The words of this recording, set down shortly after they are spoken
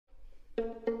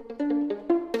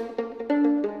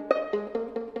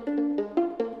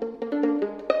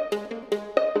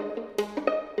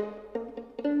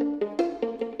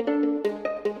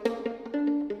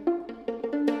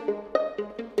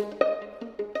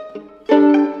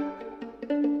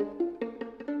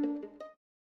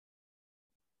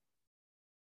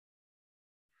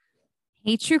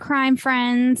Hey, true crime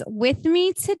friends. With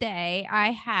me today,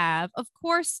 I have, of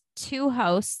course, two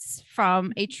hosts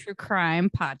from a true crime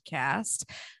podcast.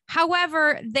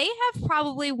 However, they have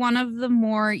probably one of the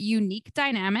more unique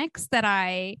dynamics that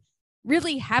I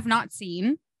really have not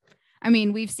seen. I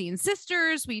mean, we've seen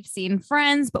sisters, we've seen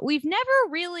friends, but we've never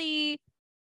really,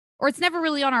 or it's never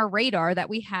really on our radar that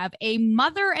we have a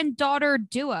mother and daughter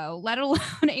duo, let alone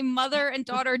a mother and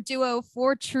daughter duo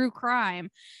for true crime.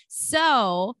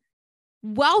 So,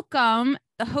 welcome,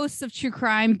 the hosts of True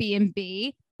Crime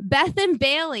B&B, Beth and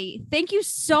Bailey. Thank you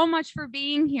so much for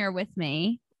being here with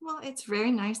me. Well, it's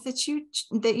very nice that you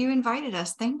invited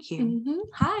us. Thank you. Mm-hmm.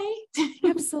 Hi.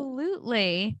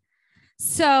 Absolutely.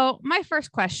 So, my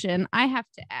first question I have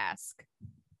to ask,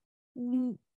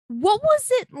 what was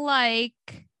it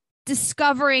like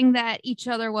discovering that each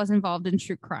other was involved in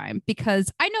true crime?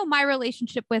 Because I know my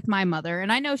relationship with my mother,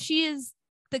 and I know she is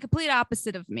the complete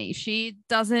opposite of me. She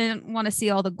doesn't want to see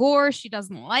all the gore. She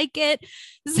doesn't like it.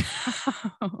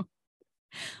 So,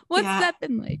 what's that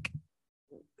been like?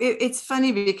 It's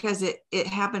funny because it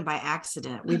happened by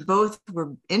accident. We both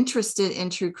were interested in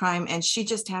true crime, and she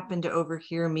just happened to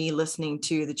overhear me listening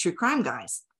to the True Crime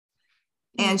Guys.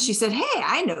 And she said, "Hey,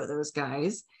 I know those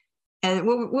guys." And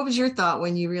what was your thought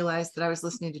when you realized that I was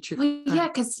listening to True Crime? Yeah,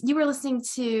 because you were listening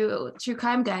to True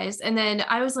Crime Guys. And then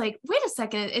I was like, wait a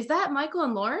second, is that Michael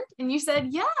and Lauren? And you said,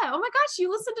 yeah. Oh my gosh,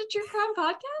 you listened to True Crime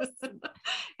Podcast?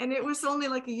 And it was only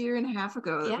like a year and a half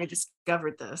ago that we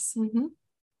discovered this. Mm-hmm.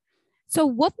 So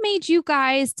what made you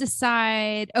guys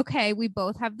decide, okay, we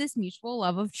both have this mutual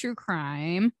love of true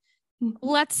crime.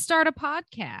 Let's start a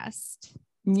podcast.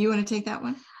 You want to take that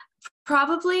one?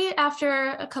 Probably after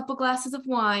a couple glasses of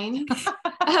wine,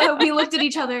 we looked at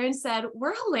each other and said,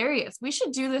 we're hilarious. We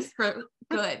should do this for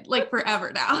good, like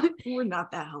forever now. We're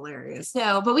not that hilarious.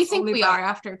 No, but we think we are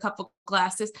after a couple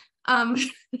glasses. And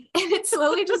it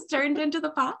slowly just turned into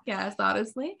the podcast,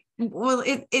 honestly. Well,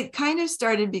 it kind of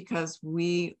started because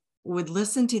we would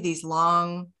listen to these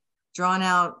long, drawn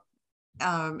out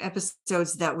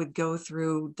episodes that would go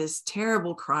through this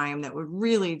terrible crime that would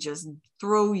really just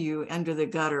throw you under the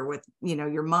gutter with,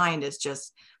 your mind is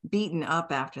just beaten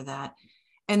up after that.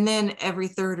 And then every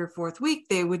third or fourth week,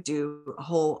 they would do a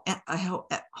whole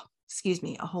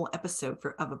episode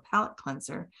of a palate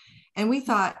cleanser. And we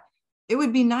thought it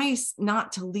would be nice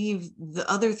not to leave the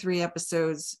other three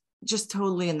episodes just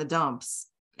totally in the dumps.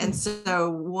 And so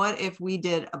what if we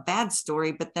did a bad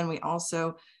story, but then we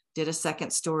also did a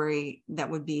second story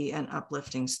that would be an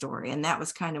uplifting story? And that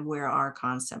was kind of where our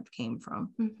concept came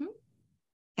from. Mm-hmm.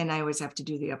 And I always have to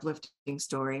do the uplifting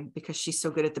story because she's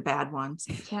so good at the bad ones.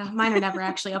 Yeah, mine are never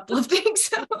actually uplifting.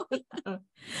 So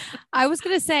I was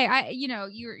going to say,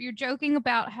 you're joking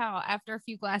about how after a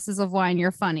few glasses of wine,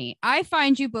 you're funny. I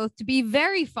find you both to be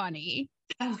very funny.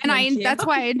 Oh, and that's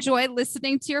why I enjoy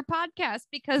listening to your podcast,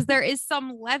 because there is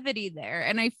some levity there.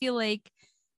 And I feel like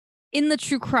in the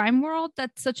true crime world,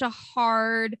 that's such a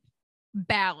hard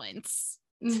balance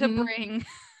to bring.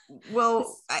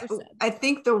 Well, I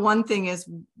think the one thing is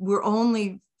we're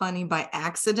only funny by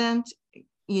accident.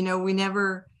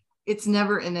 It's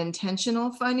never an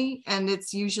intentional funny, and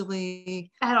it's usually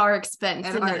at our expense.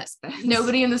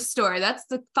 Nobody in the store. That's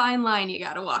the fine line you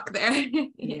got to walk there.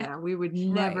 Yeah, we would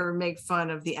never make fun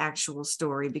of the actual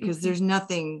story because there's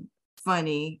nothing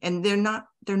funny, and they're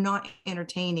not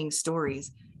entertaining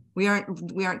stories. We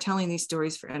aren't telling these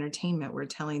stories for entertainment. We're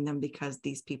telling them because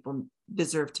these people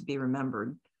deserve to be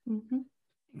remembered. Mm-hmm.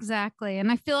 Exactly.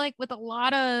 And I feel like with a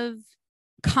lot of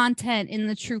content in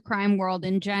the true crime world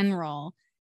in general,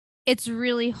 it's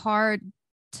really hard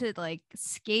to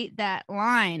skate that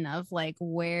line of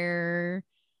where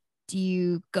do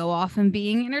you go off and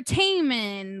being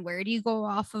entertainment? Where do you go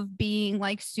off of being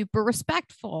super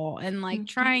respectful and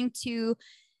trying to,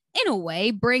 in a way,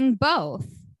 bring both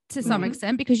to some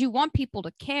extent, because you want people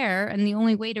to care. And the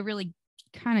only way to really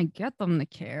kind of get them to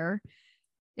care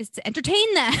is to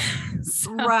entertain them.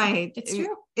 So, right. It's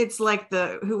true. It's like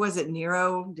who was it?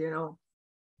 Nero,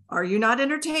 are you not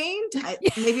entertained?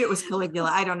 Maybe it was Caligula.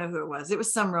 I don't know who it was. It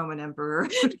was some Roman emperor.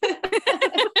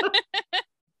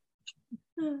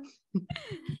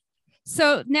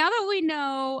 So now that we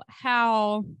know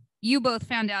how you both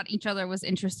found out each other was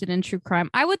interested in true crime,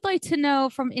 I would like to know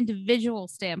from individual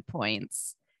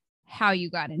standpoints how you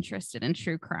got interested in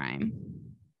true crime.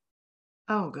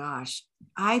 Oh gosh.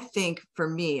 I think for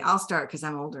me, I'll start because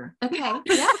I'm older. Okay.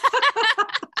 Yeah.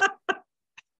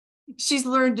 She's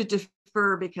learned to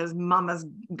defer because mama's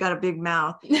got a big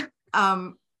mouth.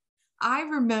 I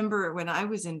remember when I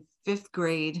was in 5th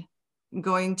grade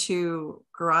going to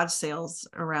garage sales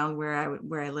around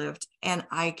where I lived, and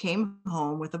I came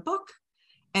home with a book,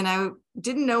 and I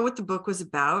didn't know what the book was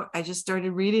about. I just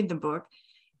started reading the book,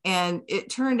 and it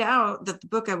turned out that the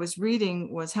book I was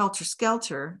reading was Helter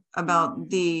Skelter, about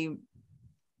the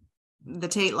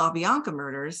Tate LaBianca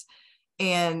murders,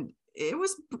 and it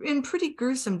was in pretty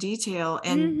gruesome detail.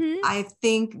 And I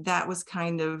think that was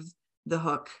kind of the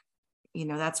hook.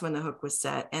 That's when the hook was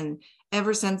set. And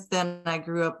ever since then, I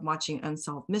grew up watching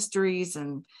Unsolved Mysteries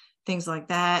and things like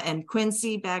that. And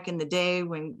Quincy back in the day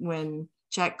when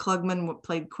Jack Klugman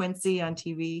played Quincy on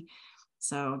TV.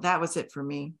 So that was it for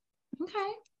me.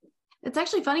 Okay. It's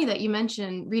actually funny that you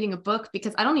mentioned reading a book,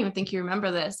 because I don't even think you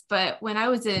remember this, but when I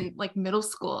was in like middle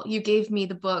school, you gave me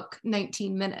the book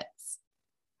 19 Minutes.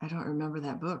 I don't remember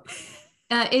that book.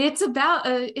 It's about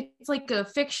it's like a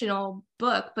fictional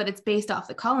book, but it's based off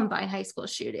the Columbine high school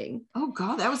shooting. Oh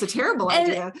God, that was a terrible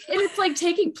idea. And it's like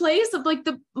taking place of like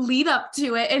the lead up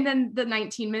to it, and then the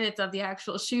 19 minutes of the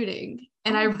actual shooting.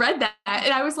 And I read that,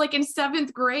 and I was like in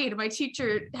 7th grade. My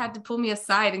teacher had to pull me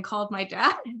aside and called my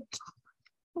dad.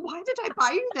 Why did I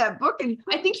buy you that book? And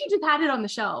I think you just had it on the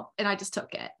shelf, and I just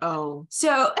took it. Oh,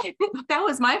 so that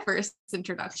was my first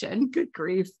introduction. Good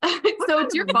grief. So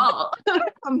it's your fault.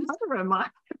 Mother am I?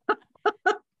 What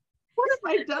have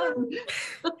I done?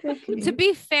 Okay. To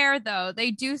be fair, though,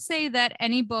 they do say that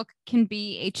any book can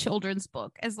be a children's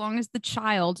book as long as the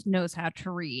child knows how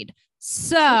to read.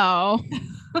 So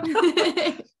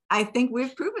I think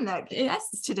we've proven that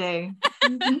today.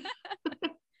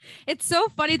 It's so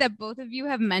funny that both of you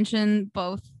have mentioned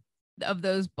both of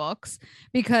those books,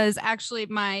 because actually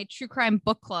my true crime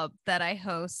book club that I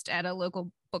host at a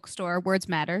local bookstore, Words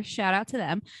Matter, shout out to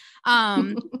them.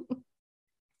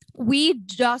 We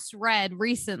just read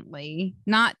recently,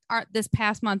 not this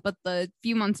past month, but the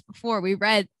few months before, we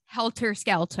read Helter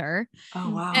Skelter.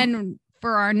 Oh, wow. And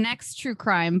for our next true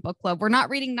crime book club, we're not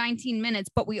reading 19 Minutes,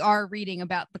 but we are reading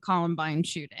about the Columbine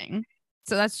shooting.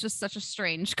 So that's just such a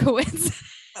strange coincidence.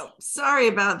 Oh, sorry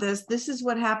about this. This is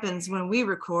what happens when we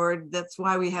record. That's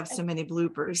why we have so many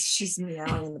bloopers. She's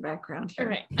meowing in the background here.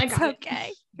 All right, I got it.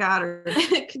 Okay. Got her.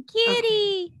 Kitty.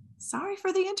 Okay. Sorry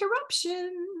for the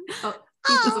interruption. Oh,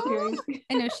 she's disappearing.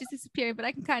 I know she's disappearing, but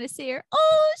I can kind of see her.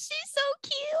 Oh, she's so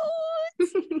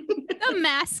cute. The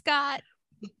mascot.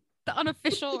 The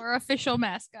unofficial or official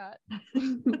mascot.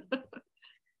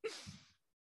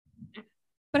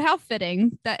 But how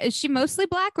fitting. That is she mostly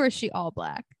black, or is she all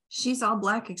black? She's all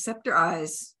black except her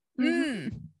eyes.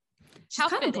 She's How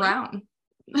kind of fitting. brown.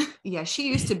 Yeah, she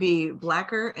used to be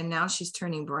blacker, and now she's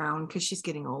turning brown because she's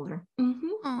getting older.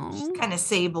 Oh, She's kind of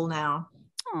sable now.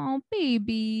 oh,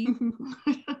 baby.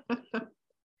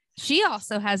 She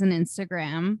also has an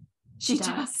Instagram. She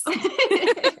does.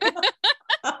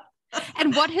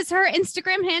 And what is her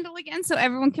Instagram handle again, so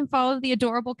everyone can follow the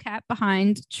adorable cat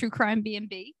behind True Crime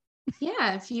B&B?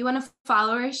 Yeah, if you want to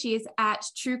follow her, she is at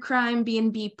True Crime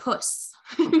B&B Puss.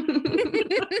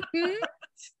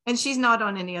 And she's not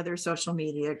on any other social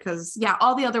media because Yeah,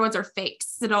 all the other ones are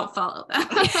fakes, so don't follow them.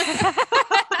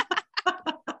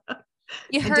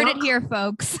 You And heard it don't- here,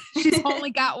 folks. She's only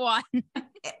got one.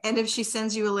 and if she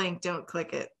sends you a link, don't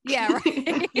click it. Yeah,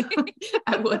 right.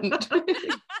 I wouldn't.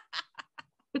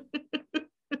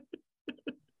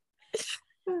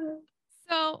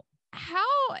 So how,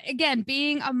 again,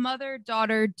 being a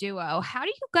mother-daughter duo, how do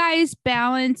you guys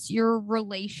balance your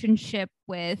relationship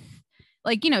with,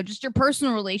 like, just your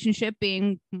personal relationship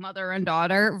being mother and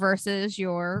daughter versus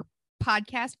your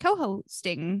podcast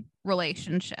co-hosting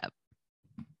relationship?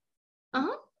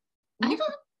 I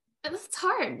don't. It's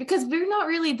hard because we're not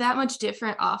really that much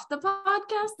different off the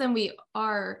podcast than we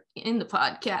are in the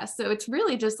podcast. So it's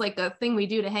really just like a thing we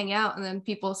do to hang out, and then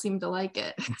people seem to like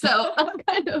it. So I'm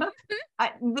kind of.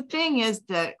 The thing is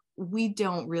that we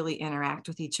don't really interact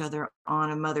with each other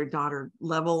on a mother-daughter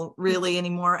level really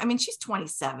anymore. I mean, she's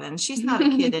 27. She's not a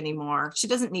kid anymore. She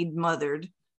doesn't need mothered.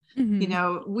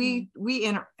 Mhm. We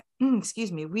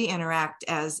interact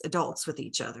as adults with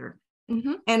each other.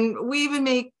 Mm-hmm. And we even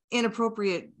make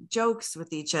inappropriate jokes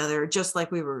with each other, just like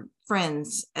we were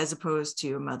friends, as opposed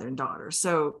to a mother and daughter.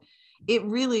 So it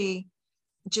really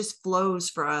just flows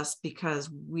for us because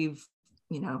we've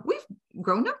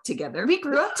grown up together. We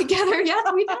grew up together.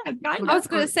 Yes, we did. I was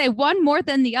going to say one more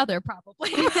than the other,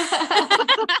 probably.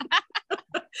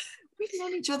 We've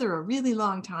known each other a really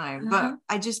long time, but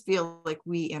I just feel like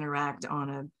we interact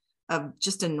on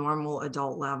just a normal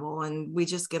adult level, and we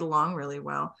just get along really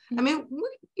well. I mean,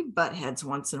 we butt heads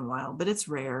once in a while, but it's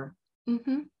rare.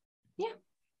 Mm-hmm. Yeah.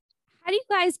 How do you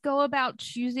guys go about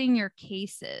choosing your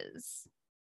cases?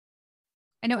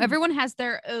 I know everyone has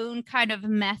their own kind of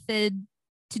method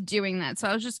to doing that. So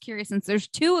I was just curious, since there's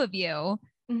two of you,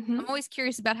 I'm always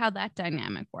curious about how that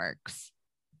dynamic works.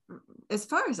 As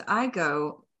far as I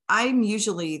go, I'm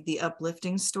usually the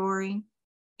uplifting story,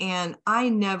 and I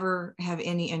never have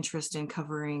any interest in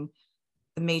covering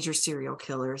the major serial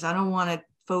killers. I don't want to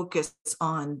focus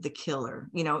on the killer.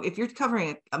 You know, if you're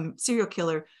covering a serial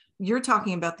killer, you're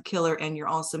talking about the killer and you're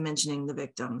also mentioning the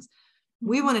victims.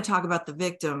 We want to talk about the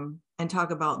victim and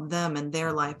talk about them and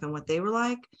their life and what they were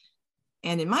like.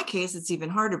 And in my case, it's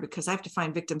even harder because I have to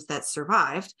find victims that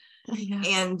survived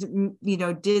and, you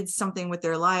know, did something with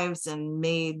their lives and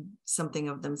made something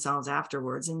of themselves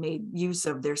afterwards and made use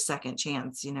of their second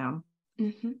chance, you know.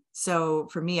 So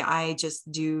for me, I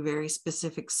just do very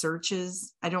specific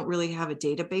searches. I don't really have a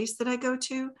database that I go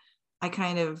to. I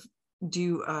kind of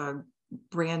do a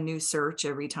brand new search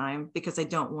every time because I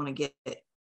don't want to get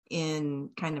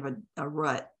in kind of a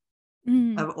rut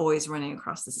of always running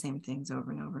across the same things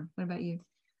over and over. What about you?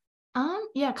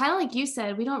 Yeah, kind of like you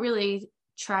said, we don't really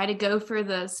try to go for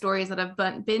the stories that have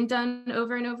been done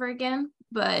over and over again.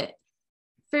 But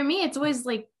for me, it's always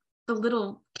like the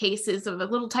little cases of a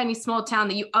little tiny small town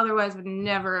that you otherwise would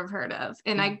never have heard of.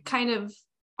 And I kind of,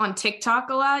 on TikTok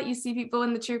a lot, you see people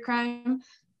in the true crime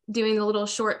doing a little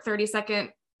short 30-second,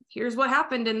 here's what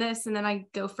happened in this. And then I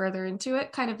go further into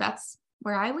it. Kind of that's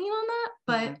where I lean on that.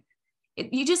 But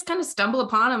you just kind of stumble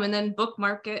upon them and then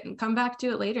bookmark it and come back to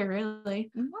it later, really.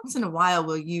 And once in a while,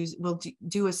 we'll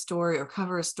do a story or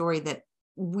cover a story that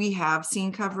we have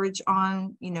seen coverage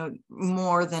on, you know,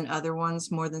 more than other ones,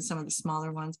 more than some of the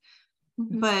smaller ones.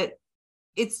 But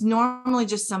it's normally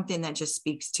just something that just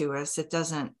speaks to us.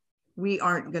 We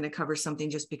aren't going to cover something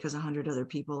just because 100 other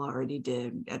people already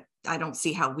did. I don't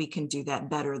see how we can do that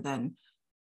better than,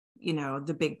 you know,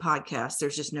 the big podcast.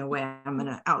 There's just no way I'm going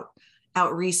to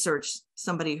out research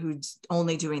somebody who's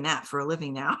only doing that for a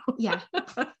living now. Yeah.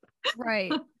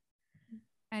 Right.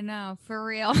 I know, for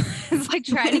real. It's like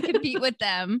trying to compete with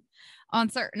them on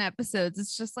certain episodes.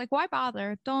 It's just like, why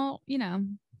bother? Don't, you know.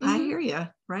 I hear you.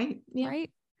 Right. Yeah.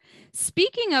 Right.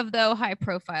 Speaking of, though, high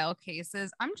profile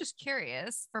cases, I'm just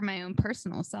curious for my own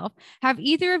personal self. Have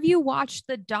either of you watched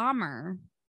the Dahmer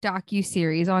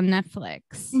docuseries on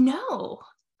Netflix? No.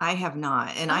 I have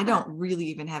not. And I don't really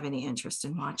even have any interest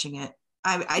in watching it.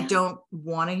 I don't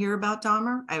want to hear about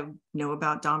Dahmer. I know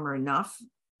about Dahmer enough.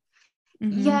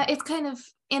 Yeah, it's kind of,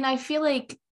 and I feel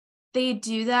like they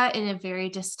do that in a very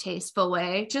distasteful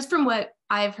way, just from what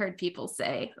I've heard people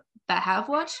say that have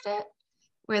watched it,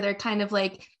 where they're kind of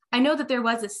like, I know that there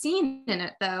was a scene in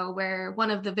it, though, where one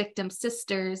of the victim's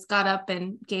sisters got up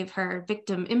and gave her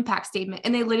victim impact statement,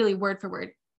 and they literally word for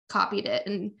word copied it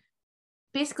and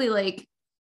basically like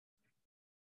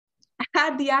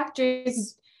had the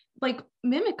actors like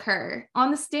mimic her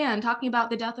on the stand talking about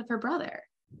the death of her brother.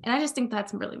 And I just think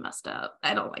that's really messed up.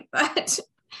 I don't like that.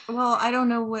 Well, I don't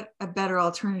know what a better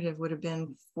alternative would have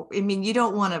been. I mean, you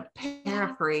don't want to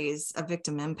paraphrase a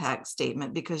victim impact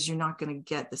statement because you're not going to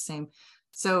get the same.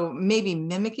 So maybe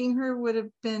mimicking her would have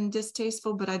been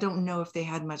distasteful, but I don't know if they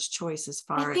had much choice as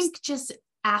far I think just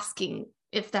asking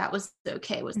if that was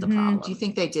okay was the as. problem. Do you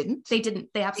think they didn't? They didn't.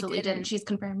 They absolutely didn't. She's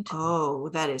confirmed. Oh,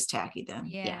 that is tacky then.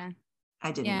 Yeah.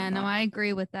 I didn't. Yeah, know no, that. I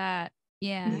agree with that.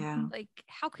 Yeah. Like,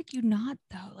 how could you not,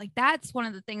 though? Like, that's one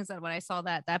of the things that when I saw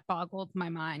that boggled my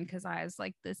mind, because I was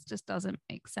like, this just doesn't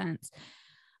make sense.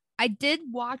 I did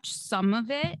watch some of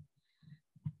it,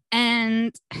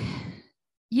 and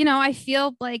you know, I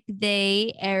feel like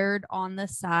they erred on the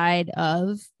side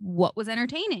of what was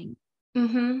entertaining.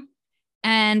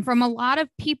 And from a lot of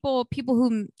people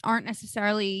who aren't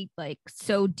necessarily like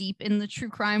so deep in the true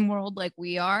crime world like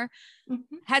we are,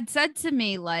 had said to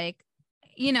me, like,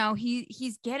 you know,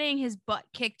 he's getting his butt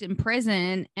kicked in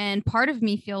prison, and part of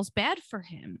me feels bad for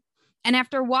him. And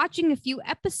after watching a few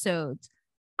episodes,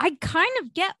 I kind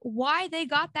of get why they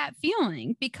got that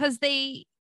feeling, because they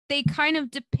kind of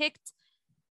depict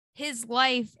his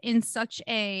life in such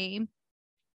a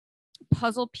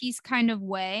puzzle piece kind of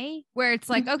way, where it's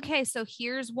like, okay, so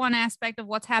here's one aspect of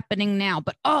what's happening now,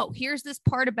 but oh, here's this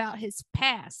part about his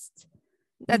past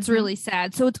that's really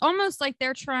sad. So it's almost like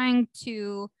they're trying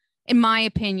to, in my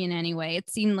opinion anyway, it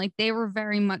seemed like they were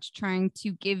very much trying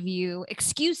to give you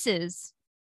excuses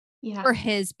for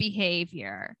his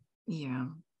behavior. Yeah.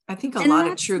 I think a lot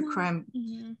of true crime,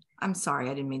 I'm sorry,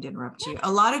 I didn't mean to interrupt you.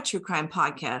 A lot of true crime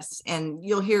podcasts, and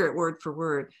you'll hear it word for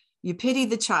word, You pity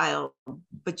the child,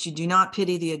 but you do not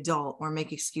pity the adult or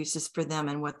make excuses for them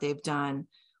and what they've done,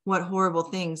 what horrible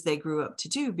things they grew up to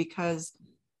do, because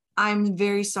I'm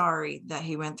very sorry that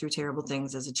he went through terrible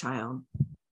things as a child,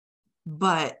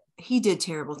 but he did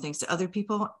terrible things to other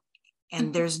people.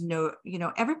 And there's no,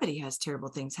 everybody has terrible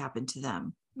things happen to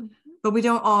them, but we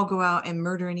don't all go out and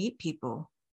murder and eat people.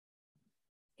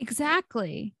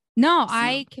 Exactly. No,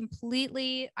 I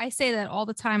say that all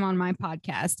the time on my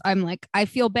podcast. I'm like, I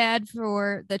feel bad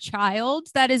for the child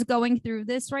that is going through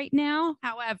this right now.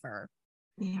 However,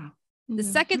 the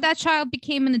second that child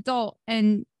became an adult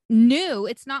and knew,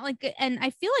 it's not like, and I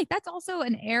feel like that's also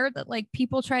an air that like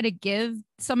people try to give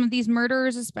some of these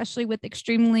murderers, especially with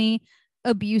extremely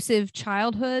abusive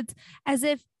childhoods, as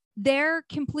if they're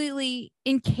completely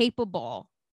incapable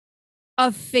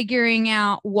of figuring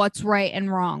out what's right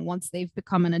and wrong once they've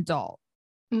become an adult.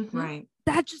 Right.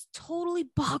 That just totally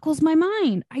boggles my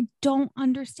mind. I don't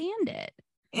understand it.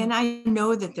 And I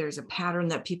know that there's a pattern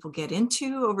that people get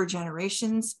into over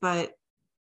generations, but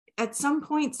at some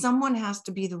point, someone has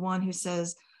to be the one who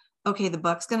says, okay, the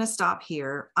buck's going to stop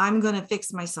here. I'm going to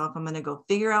fix myself. I'm going to go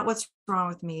figure out what's wrong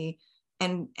with me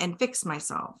and fix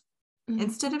myself.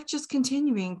 Instead of just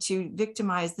continuing to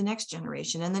victimize the next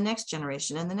generation and the next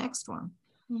generation and the next one.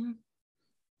 Yeah.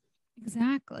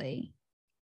 Exactly.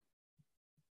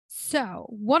 So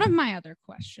one of my other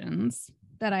questions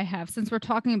that I have, since we're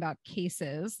talking about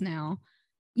cases now,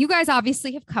 you guys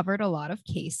obviously have covered a lot of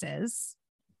cases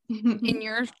in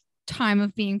your time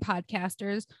of being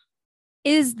podcasters.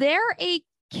 Is there a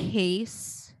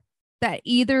case that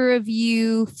either of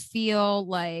you feel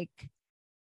like,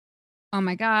 oh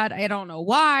my God, I don't know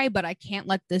why, but I can't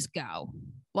let this go?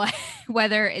 Like,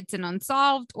 whether it's an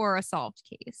unsolved or a solved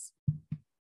case.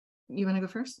 You want to go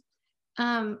first?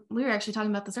 We were actually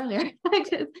talking about this earlier.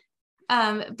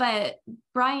 But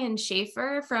Brian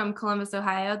Schaefer from Columbus,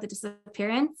 Ohio, the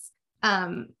disappearance.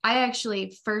 I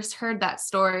actually first heard that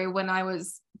story when I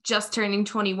was just turning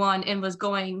 21 and was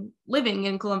living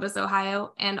in Columbus,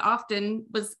 Ohio, and often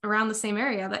was around the same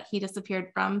area that he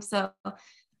disappeared from. So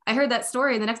I heard that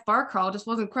story, and the next bar crawl just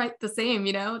wasn't quite the same,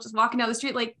 just walking down the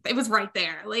street, like it was right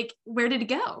there. Like, where did it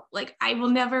go? Like, I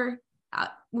will never,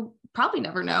 will probably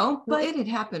never know. But it had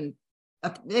happened.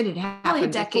 Probably a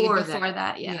decade before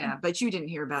that. Yeah, but you didn't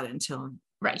hear about it until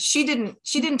right. She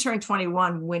didn't turn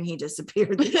 21 when he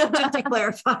disappeared. Just to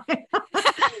clarify.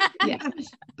 Yeah,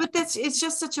 but it's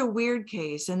just such a weird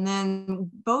case. And then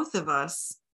both of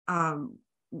us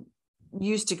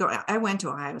used to go. I went to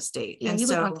Ohio State. Yeah, and you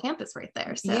so, lived on campus right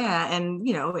there. So. Yeah, and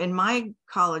in my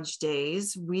college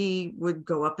days, we would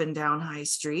go up and down High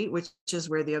Street, which is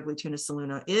where the Ugly Tuna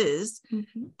Saloon is.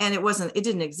 And it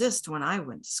didn't exist when I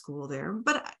went to school there.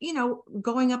 But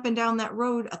going up and down that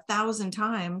road 1,000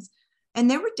 times, and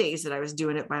there were days that I was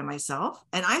doing it by myself,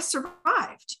 and I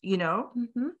survived.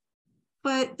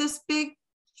 But this big,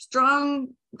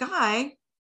 strong guy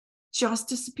just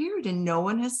disappeared, and no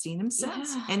one has seen him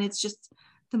since. Yeah. And it's just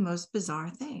the most bizarre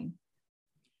thing.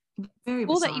 Very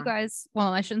cool bizarre. that you guys,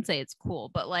 well, I shouldn't say it's cool,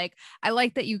 but like, I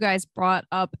like that you guys brought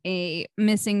up a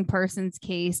missing persons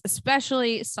case,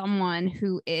 especially someone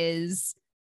who is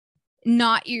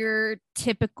not your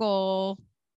typical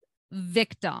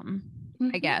victim,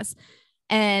 I guess.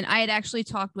 And I had actually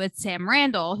talked with Sam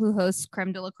Randall, who hosts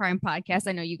Creme de la Crime podcast.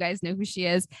 I know you guys know who she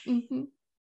is.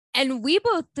 And we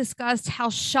both discussed how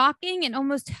shocking and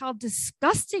almost how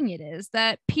disgusting it is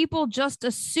that people just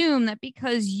assume that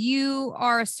because you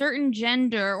are a certain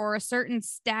gender or a certain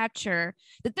stature,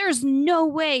 that there's no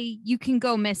way you can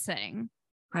go missing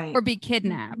or be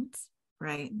kidnapped.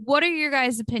 Right. What are your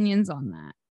guys' opinions on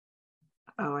that?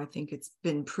 Oh, I think it's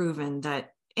been proven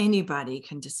that anybody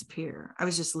can disappear. I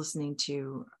was just listening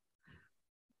to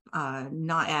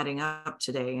Not Adding Up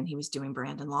today, and he was doing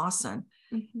Brandon Lawson.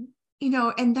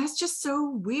 And that's just so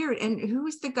weird. And who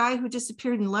was the guy who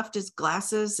disappeared and left his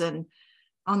glasses and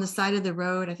on the side of the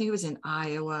road? I think it was in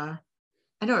Iowa.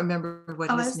 I don't remember what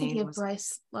his name was.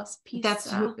 Bryce Lespisa.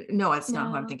 That's no, it's not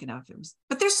who I'm thinking of.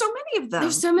 But there's so many of them.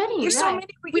 There's so many. There's so many.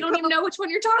 We don't even know which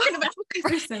one you're talking about because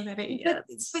there's so many.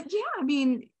 But yeah, I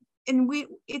mean, and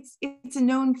it's a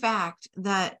known fact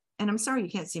that, and I'm sorry you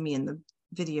can't see me in the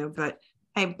video, but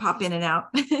I pop in and out.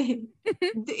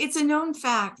 It's a known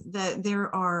fact that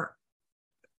there are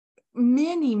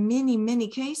many, many, many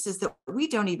cases that we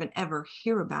don't even ever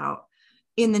hear about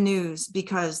in the news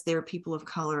because they're people of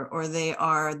color, or they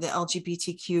are the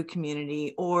LGBTQ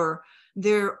community, or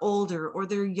they're older, or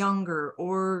they're younger,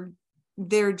 or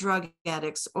they're drug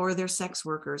addicts, or they're sex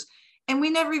workers. And we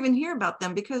never even hear about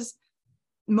them because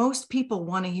most people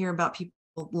want to hear about people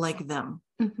like them.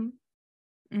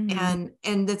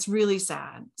 And that's really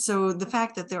sad. So the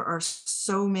fact that there are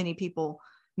so many people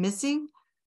missing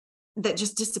that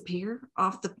just disappear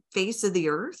off the face of the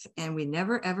earth and we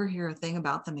never ever hear a thing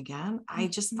about them again, I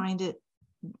just find it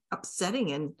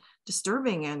upsetting and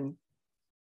disturbing. And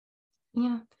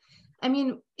yeah, I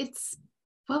mean, it's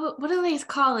what do they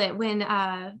call it when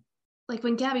like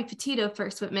when Gabby Petito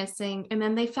first went missing, and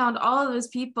then they found all of those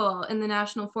people in the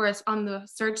national forest on the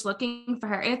search looking for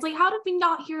her. And it's like, how did we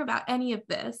not hear about any of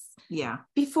this? Yeah.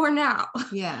 Before now.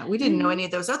 Yeah. We didn't know any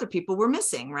of those other people were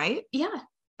missing, right? Yeah.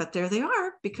 But there they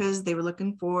are because they were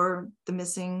looking for the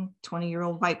missing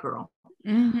 20-year-old white girl.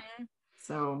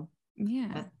 So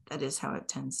yeah, that is how it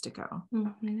tends to go.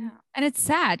 I know. And it's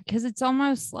sad because it's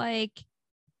almost like,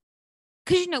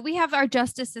 because, you know, we have our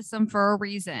justice system for a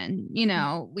reason. You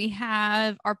know, we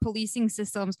have our policing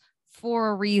systems for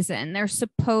a reason. They're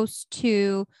supposed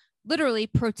to literally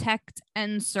protect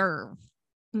and serve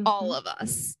all of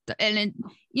us. And, it,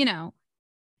 you know,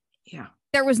 yeah,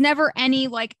 there was never any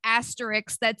like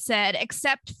asterisk that said,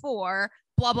 except for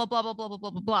blah, blah, blah, blah, blah, blah, blah,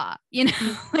 blah, blah. You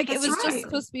know, like That's it was just right.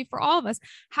 supposed to be for all of us.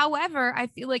 However, I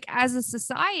feel like as a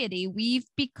society, we've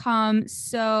become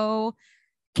so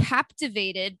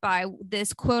captivated by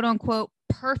this quote unquote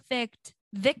perfect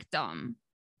victim.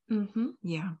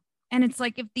 Yeah. And it's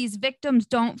like, if these victims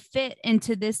don't fit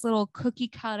into this little cookie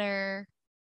cutter,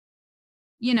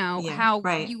 you know, how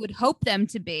you would hope them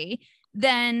to be,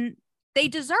 then they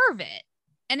deserve it.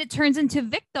 And it turns into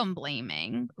victim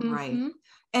blaming. Right.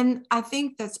 And I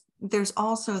think there's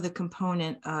also the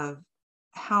component of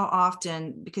how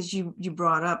often, because you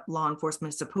brought up law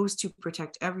enforcement is supposed to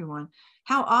protect everyone,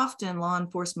 how often law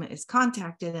enforcement is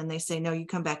contacted and they say, no, you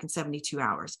come back in 72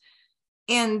 hours.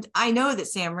 And I know that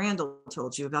Sam Randall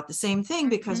told you about the same thing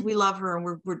because we love her and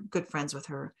we're good friends with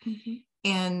her.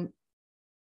 And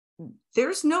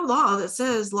there's no law that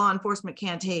says law enforcement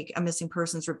can't take a missing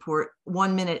persons report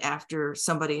 1 minute after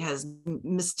somebody has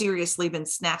mysteriously been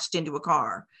snatched into a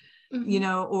car, you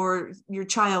know, or your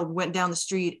child went down the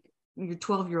street, your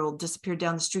 12-year-old disappeared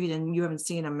down the street and you haven't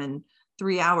seen them in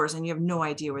 3 hours and you have no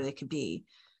idea where they could be.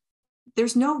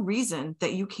 There's no reason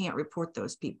that you can't report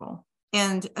those people.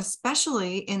 And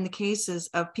especially in the cases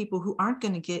of people who aren't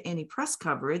going to get any press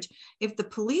coverage, if the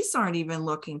police aren't even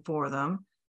looking for them,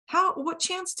 what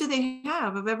chance do they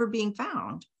have of ever being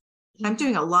found? I'm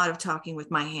doing a lot of talking with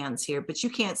my hands here, but you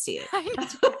can't see it.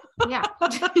 Yeah.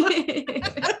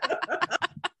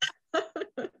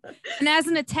 And as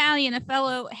an Italian, a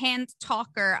fellow hand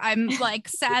talker, I'm like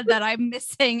sad that I'm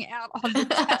missing out on the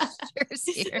gestures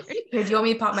here. Here, do you want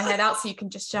me to pop my head out so you can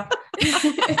just show?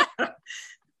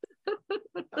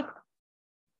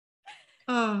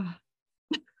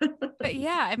 But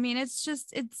yeah, I mean, it's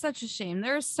such a shame.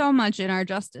 There's so much in our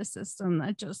justice system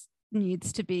that just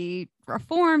needs to be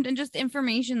reformed, and just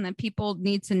information that people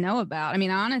need to know about. I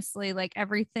mean, honestly, like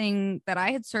everything that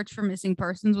I had searched for missing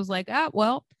persons was like, oh,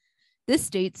 well, this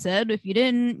state said if you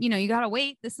didn't, you know, you got to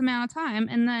wait this amount of time.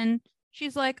 And then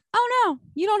she's like, oh no,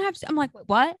 you don't have to. I'm like,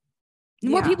 what?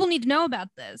 More people need to know about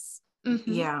this.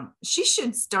 Yeah. She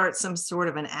should start some sort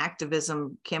of an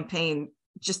activism campaign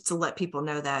just to let people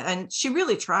know that. And she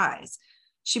really tries.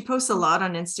 She posts a lot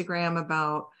on Instagram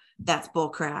about that's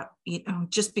bullcrap. You know,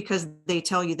 just because they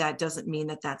tell you that doesn't mean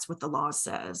that that's what the law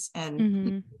says.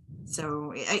 And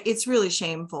so it's really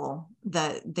shameful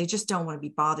that they just don't want to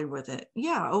be bothered with it.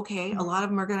 Yeah. Okay. A lot of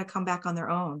them are going to come back on their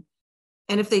own.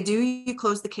 And if they do, you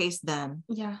close the case then.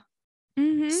 Yeah.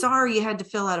 Sorry you had to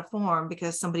fill out a form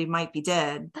because somebody might be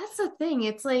dead. That's the thing.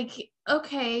 It's like,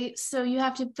 okay, so you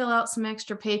have to fill out some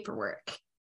extra paperwork,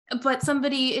 but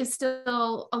somebody is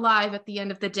still alive at the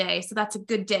end of the day. So that's a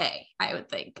good day, I would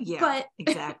think. Yeah, but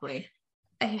exactly.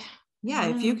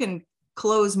 If you can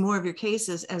close more of your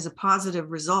cases as a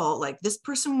positive result, like this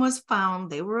person was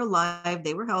found, they were alive,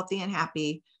 they were healthy and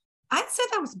happy, I'd say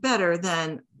that was better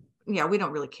than, yeah, we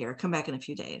don't really care. Come back in a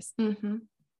few days.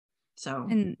 So,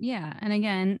 and yeah. And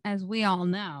again, as we all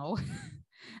know,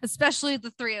 especially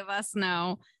the three of us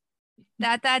know,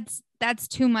 that's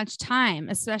too much time,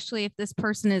 especially if this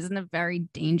person is in a very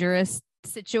dangerous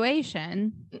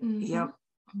situation. Yeah.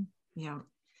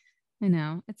 I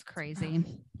know, it's crazy.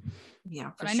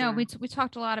 Yeah, but I know we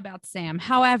talked a lot about Sam.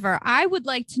 However, I would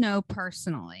like to know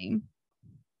personally,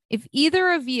 if either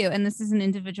of you, and this is an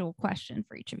individual question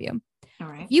for each of you, all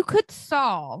right, if you could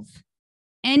solve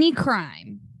any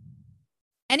crime,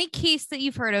 any case that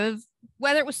you've heard of,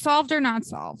 whether it was solved or not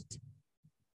solved,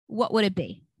 what would it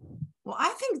be? Well, I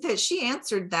think that she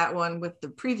answered that one with the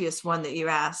previous one that you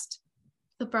asked.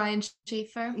 The Brian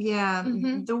Schaefer. Yeah.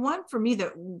 The one for me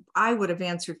that I would have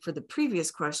answered for the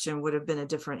previous question would have been a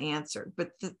different answer. But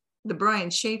the Brian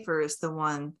Schaefer is the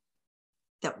one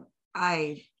that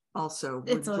I also would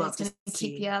It's always love to going to keep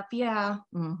see. you up. Yeah.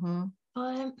 Mm-hmm.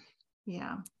 But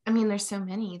Yeah. I mean, there's so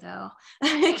many though.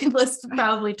 I could list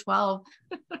probably 12.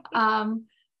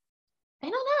 I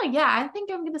don't know. Yeah, I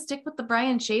think I'm going to stick with the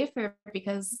Brian Schaefer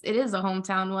because it is a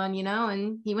hometown one,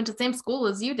 and he went to the same school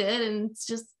as you did, and it's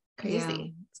just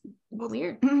crazy. Yeah. It's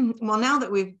weird. Well, now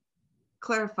that we've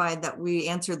clarified that we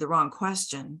answered the wrong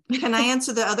question, can I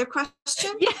answer the other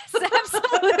question? Yes,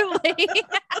 absolutely.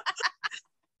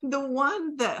 The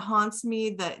one that haunts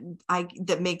me,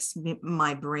 that makes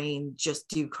my brain just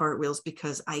do cartwheels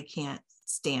because I can't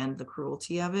stand the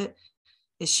cruelty of it,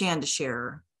 is Shanda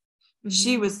Scherer. Mm-hmm.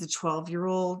 She was the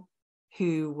 12-year-old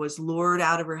who was lured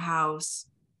out of her house,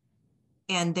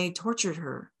 and they tortured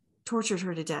her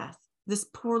to death. This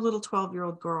poor little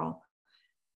 12-year-old girl.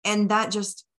 And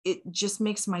it just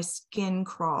makes my skin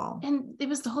crawl. And it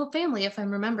was the whole family, if I'm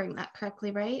remembering that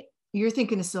correctly, right? You're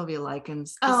thinking of Sylvia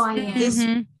Likens. Oh, I am.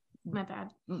 Mm-hmm. My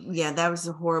bad. Yeah, that's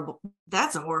a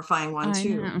horrifying one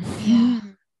too. Yeah.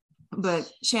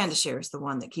 But Shanda Scherer is the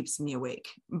one that keeps me awake.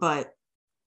 But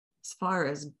as far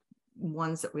as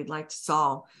ones that we'd like to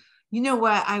solve, you know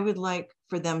what? I would like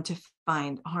for them to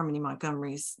find Harmony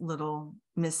Montgomery's little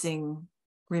missing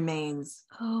remains.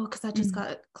 Oh, because that just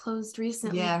got closed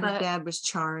recently. Yeah, her dad was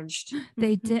charged.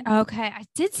 They did. Okay. I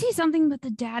did see something that the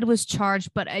dad was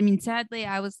charged, but I mean, sadly,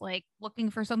 I was like looking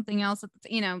for something else.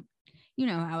 You know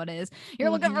how it is. You're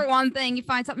looking for one thing, you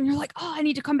find something, you're like, oh, I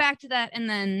need to come back to that. And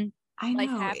then life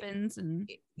happens. And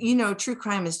true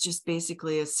crime is just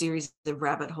basically a series of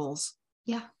rabbit holes.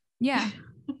 Yeah. Yeah.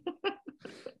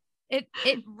 It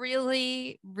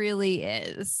really, really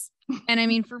is. And I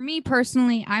mean, for me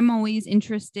personally, I'm always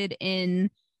interested in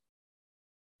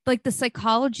like the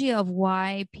psychology of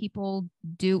why people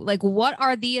do, like, what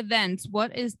are the events?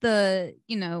 What is the,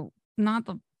 not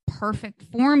the perfect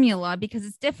formula, because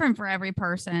it's different for every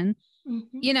person,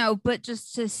 but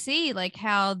just to see like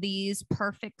how these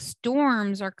perfect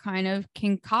storms are kind of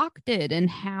concocted and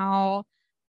how,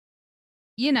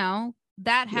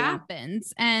 that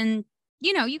happens. And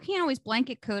you can't always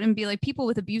blanket code and be like, people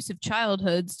with abusive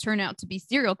childhoods turn out to be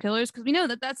serial killers, because we know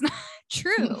that that's not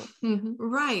true.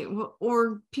 Right.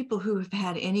 Or people who have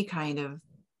had any kind of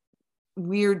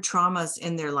weird traumas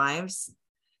in their lives.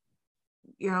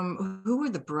 Who were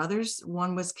the brothers?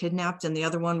 One was kidnapped and the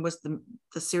other one was the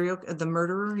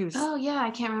murderer. Oh yeah, I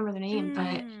can't remember their name,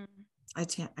 but I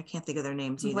can't think of their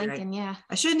names either. Lincoln, yeah.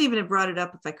 I shouldn't even have brought it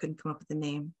up if I couldn't come up with the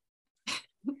name.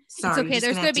 Sorry, it's okay.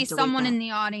 There's going to be someone in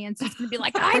the audience who's going to be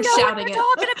like, I know shouting what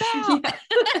you're talking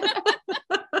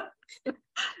about.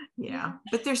 Yeah,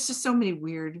 but there's just so many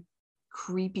weird,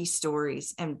 creepy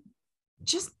stories and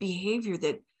just behavior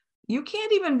that you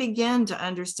can't even begin to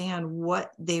understand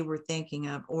what they were thinking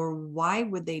of or why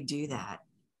would they do that.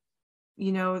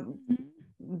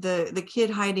 The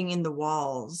kid hiding in the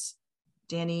walls,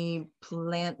 Danny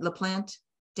LaPlante.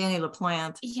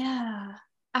 Yeah.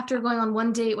 After going on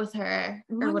one date with her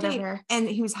or whatever. And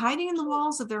he was hiding in the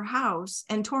walls of their house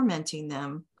and tormenting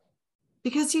them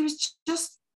because he was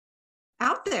just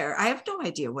out there. I have no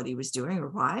idea what he was doing or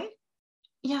why.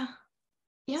 Yeah.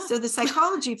 Yeah. So the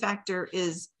psychology factor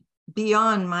is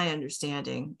beyond my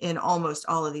understanding in almost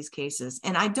all of these cases.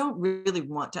 And I don't really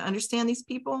want to understand these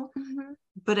people,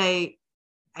 but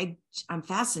I'm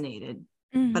fascinated,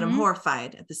 but I'm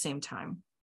horrified at the same time.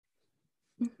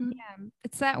 Yeah,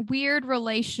 it's that weird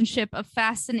relationship of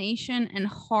fascination and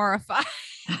horrifying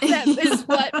that is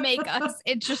what make us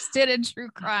interested in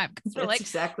true crime, because we're like,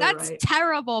 exactly that's right.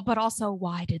 Terrible, but also,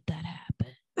 why did that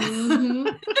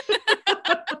happen?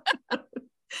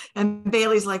 And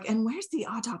Bailey's like, and where's the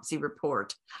autopsy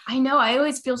report? I know. I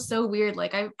always feel so weird.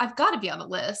 Like I've got to be on the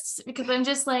list because I'm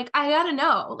just like, I got to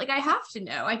know. Like I have to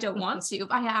know. I don't want to,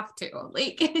 but I have to.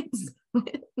 Like it's.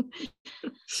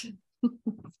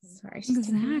 Sorry.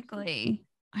 Exactly.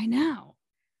 I know.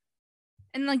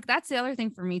 And like, that's the other thing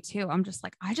for me too. I'm just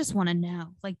like, I just want to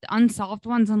know, like the unsolved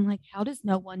ones. I'm like, how does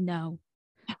no one know?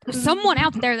 There's someone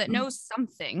out there that knows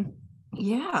something.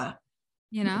 Yeah.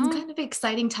 It's kind of an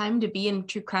exciting time to be in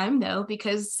true crime though,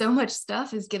 because so much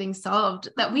stuff is getting solved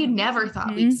that we never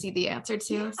thought we'd see the answer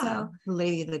to. Yeah. So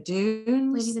Lady of the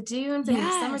Dunes. And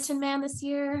the Somerton Man this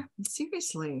year.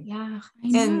 Seriously. Yeah. I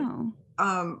know.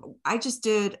 And I just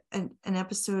did an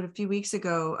episode a few weeks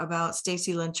ago about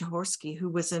Stacy Lynn Jaworski, who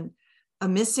was a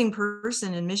missing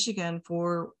person in Michigan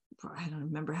for I don't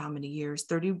remember how many years,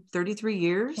 33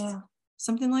 years,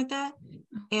 something like that.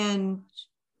 And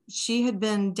she had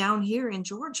been down here in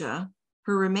Georgia.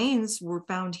 Her remains were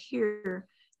found here,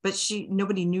 but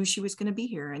nobody knew she was going to be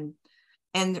here. And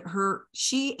And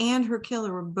she and her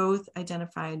killer were both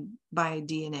identified by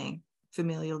DNA,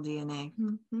 familial DNA.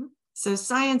 Mm-hmm. So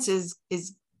science is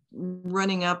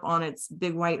running up on its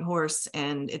big white horse,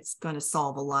 and it's going to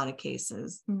solve a lot of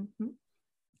cases. Mm-hmm.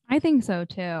 I think so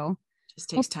too. Just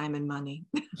takes time and money.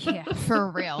 Yeah,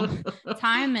 for real.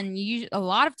 Time and a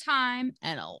lot of time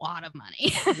and a lot of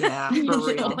money. Yeah, for real.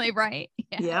 Usually, right?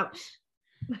 Yeah. Yep.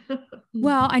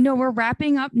 Well, I know we're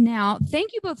wrapping up now.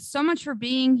 Thank you both so much for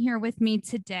being here with me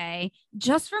today.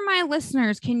 Just for my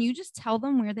listeners, can you just tell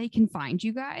them where they can find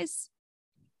you guys?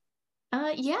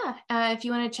 If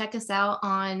you want to check us out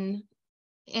on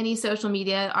any social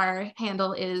media, our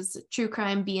handle is True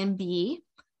Crime B&B.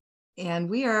 And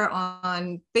we are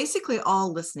on basically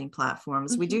all listening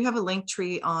platforms. We do have a link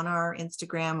tree on our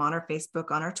Instagram, on our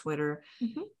Facebook, on our Twitter,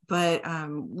 but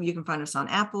you can find us on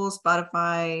Apple,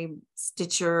 Spotify,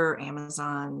 Stitcher,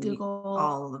 Amazon, Google,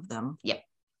 all of them. Yep.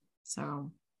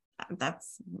 So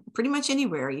that's pretty much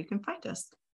anywhere you can find us.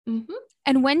 Mm-hmm.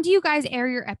 And when do you guys air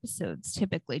your episodes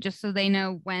typically, just so they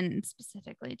know when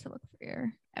specifically to look for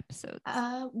your episodes?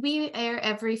 We air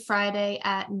every Friday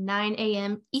at 9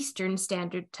 a.m. Eastern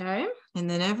Standard Time. And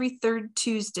then every third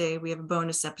Tuesday, we have a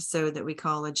bonus episode that we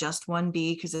call a Just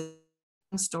 1B, because it's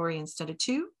one story instead of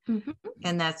two. Mm-hmm.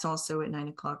 And that's also at 9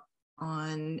 o'clock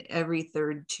on every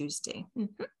third Tuesday.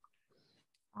 Mm-hmm.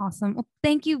 Awesome. Well,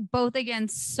 thank you both again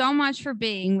so much for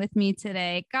being with me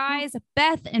today. Guys,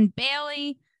 Beth and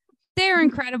Bailey, they're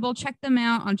incredible. Check them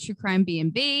out on True Crime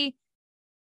B&B.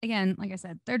 Again, like I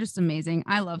said, they're just amazing.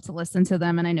 I love to listen to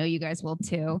them, and I know you guys will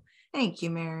too. Thank you,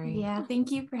 Mary. Yeah,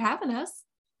 thank you for having us.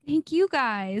 Thank you,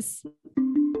 guys.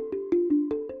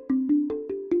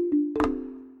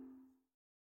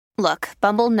 Look,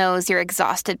 Bumble knows you're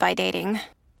exhausted by dating.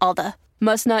 All the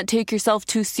must not take yourself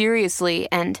too seriously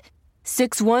and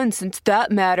 6'1" since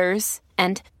that matters.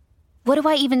 And what do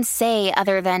I even say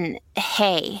other than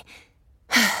hey?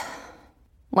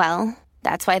 Well,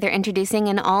 that's why they're introducing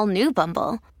an all-new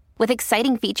Bumble, with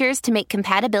exciting features to make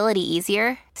compatibility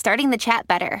easier, starting the chat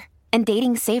better, and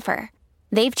dating safer.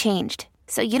 They've changed,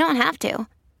 so you don't have to.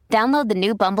 Download the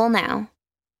new Bumble now.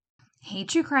 Hey,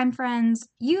 True Crime friends.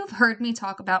 You've heard me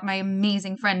talk about my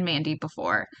amazing friend Mandy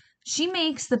before. She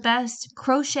makes the best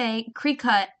crochet,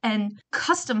 pre-cut, and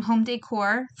custom home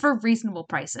decor for reasonable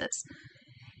prices.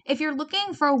 If you're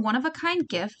looking for a one-of-a-kind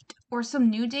gift or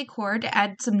some new decor to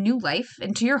add some new life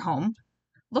into your home,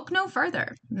 look no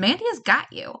further. Mandy has got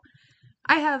you.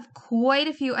 I have quite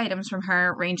a few items from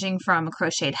her, ranging from a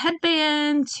crocheted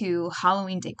headband to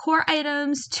Halloween decor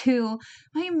items to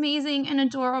my amazing and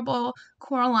adorable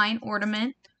Coraline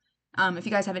ornament. If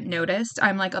you guys haven't noticed,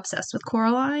 I'm like obsessed with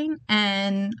Coraline,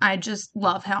 and I just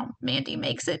love how Mandy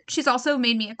makes it. She's also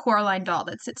made me a Coraline doll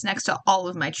that sits next to all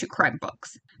of my true crime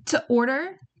books. To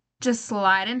order, just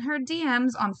slide in her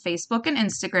DMs on Facebook and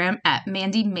Instagram at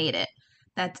Mandy Made It.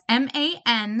 That's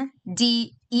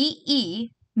MANDEE,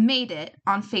 Made It,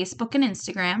 on Facebook and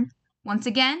Instagram. Once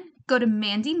again, go to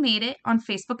Mandy Made It on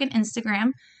Facebook and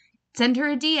Instagram, send her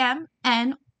a DM,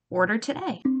 and order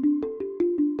today.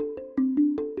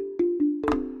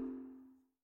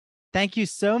 Thank you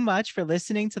so much for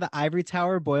listening to the Ivory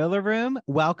Tower Boiler Room.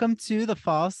 Welcome to the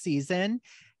fall season.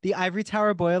 The Ivory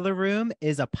Tower Boiler Room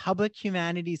is a public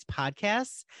humanities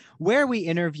podcast where we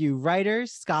interview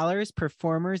writers, scholars,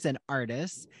 performers, and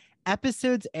artists.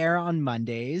 Episodes air on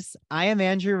Mondays. I am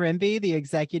Andrew Rimby, the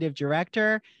executive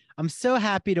director. I'm so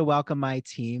happy to welcome my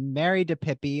team, Mary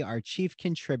DePippi, our chief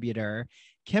contributor,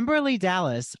 Kimberly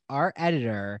Dallas, our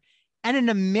editor, and an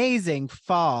amazing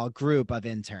fall group of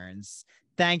interns.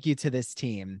 Thank you to this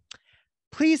team.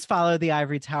 Please follow the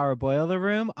Ivory Tower Boiler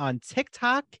Room on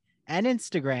TikTok and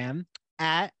Instagram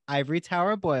at Ivory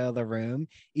Tower Boiler Room.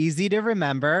 Easy to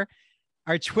remember.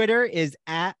 Our Twitter is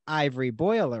at Ivory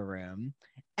Boiler Room.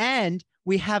 And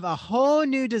we have a whole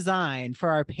new design for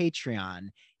our Patreon.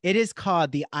 It is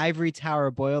called the Ivory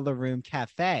Tower Boiler Room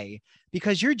Cafe,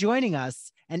 because you're joining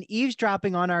us and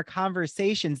eavesdropping on our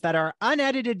conversations that are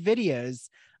unedited videos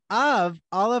of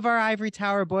all of our Ivory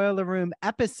Tower Boiler Room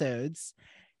episodes,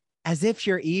 as if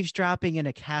you're eavesdropping in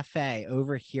a cafe,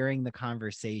 overhearing the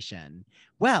conversation.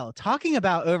 Well, talking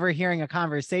about overhearing a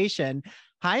conversation,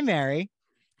 hi, Mary.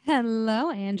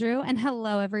 Hello, Andrew, and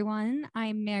hello, everyone.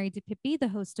 I'm Mary DePippi, the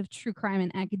host of True Crime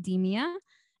in Academia,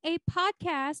 a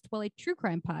true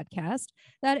crime podcast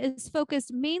that is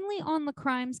focused mainly on the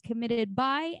crimes committed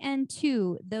by and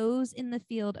to those in the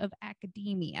field of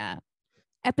academia.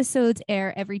 Episodes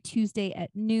air every Tuesday at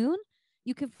noon.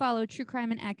 You can follow True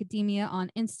Crime in Academia on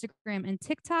Instagram and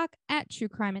TikTok at True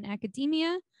Crime in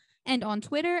Academia, and on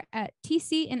Twitter at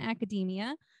TC in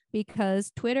Academia,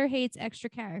 because Twitter hates extra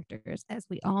characters, as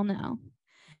we all know.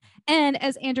 And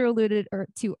as Andrew alluded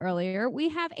to earlier, we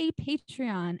have a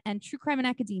Patreon, and True Crime in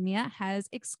Academia has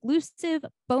exclusive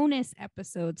bonus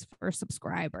episodes for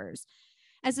subscribers.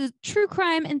 As a true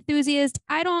crime enthusiast,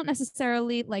 I don't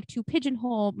necessarily like to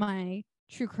pigeonhole my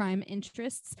true crime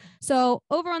interests. So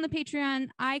over on the Patreon,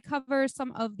 I cover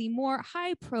some of the more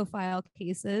high profile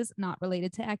cases not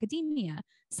related to academia,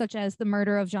 such as the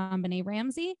murder of JonBenet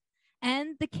Ramsey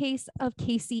and the case of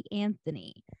Casey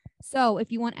Anthony. So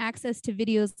if you want access to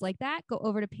videos like that, go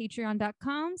over to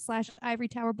patreon.com/Ivory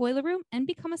Tower Boiler Room and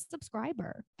become a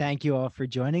subscriber. Thank you all for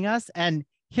joining us. And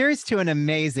here's to an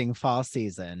amazing fall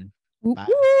season. Whoop, Bye.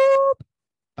 whoop.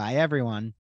 Bye, everyone.